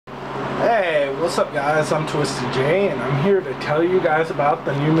What's up guys, I'm TwystidJ and I'm here to tell you guys about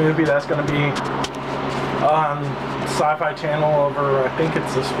the new movie that's going to be on Sci-Fi Channel over, I think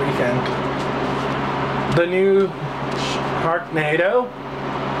it's this weekend. The new Sharknato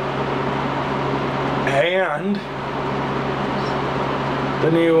and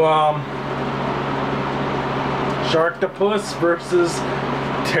the new Sharktopus versus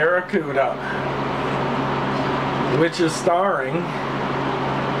Terracuda, which is starring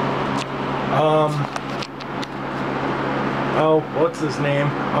what's his name?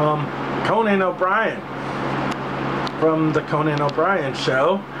 Conan O'Brien from the Conan O'Brien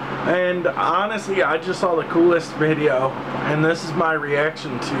show. And honestly, I just saw the coolest video, and this is my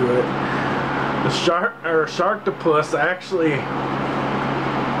reaction to it. The Sharktopus actually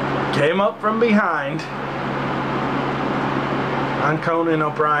came up from behind on Conan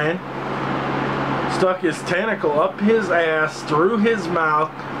O'Brien, stuck his tentacle up his ass, through his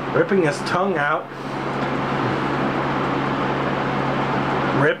mouth, ripping his tongue out,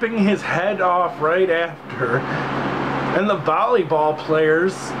 ripping his head off right after, and the volleyball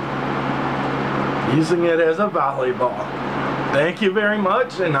players using it as a volleyball. Thank you very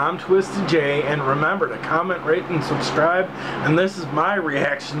much, and I'm TwystidJ, and remember to comment, rate, and subscribe. And this is my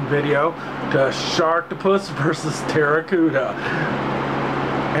reaction video to Sharktopus versus Terracuda.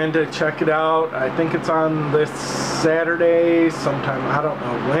 And to check it out, I think it's on this Saturday sometime, I don't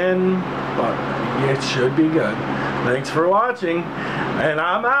know when, but it should be good. Thanks for watching, and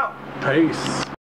I'm out. Peace.